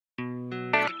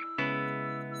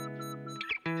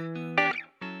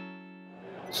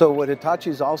So what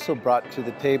Hitachi's also brought to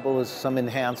the table is some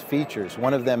enhanced features,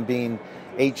 one of them being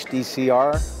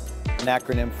HDCR, an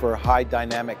acronym for High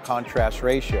Dynamic Contrast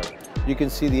Ratio. You can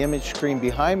see the image screen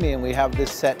behind me, and we have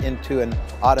this set into an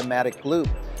automatic loop.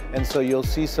 And so you'll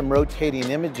see some rotating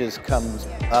images come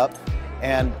up,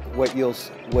 and what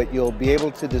you'll be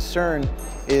able to discern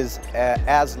is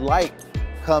as light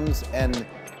comes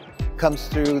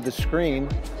through the screen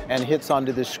and hits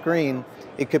onto the screen,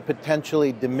 it could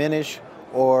potentially diminish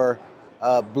or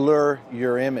blur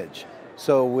your image.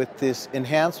 So with this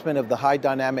enhancement of the high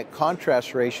dynamic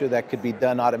contrast ratio that could be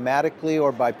done automatically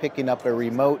or by picking up a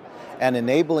remote and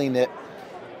enabling it,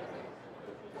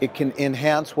 it can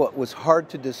enhance what was hard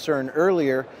to discern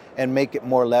earlier and make it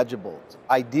more legible. It's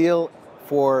ideal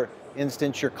for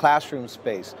instance, your classroom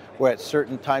space, where at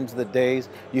certain times of the days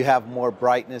you have more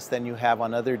brightness than you have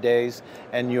on other days,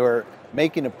 and you're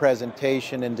making a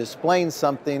presentation and displaying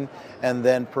something, and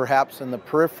then perhaps in the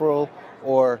peripheral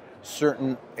or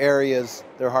certain areas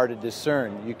they're hard to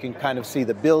discern. You can kind of see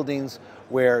the buildings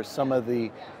where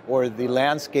the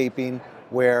landscaping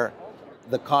where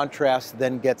the contrast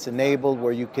then gets enabled,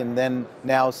 where you can then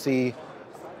now see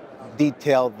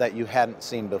detail that you hadn't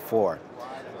seen before.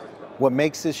 What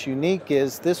makes this unique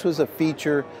is this was a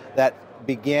feature that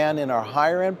began in our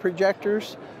higher end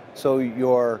projectors, so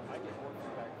your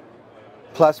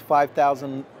plus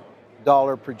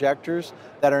 $5,000 projectors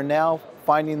that are now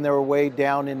finding their way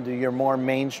down into your more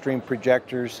mainstream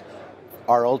projectors,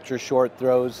 our ultra short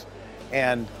throws,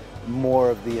 and more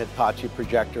of the Hitachi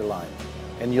projector line.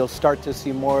 And you'll start to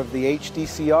see more of the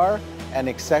HDCR and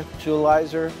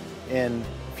Accentualizer in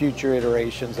future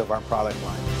iterations of our product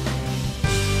line.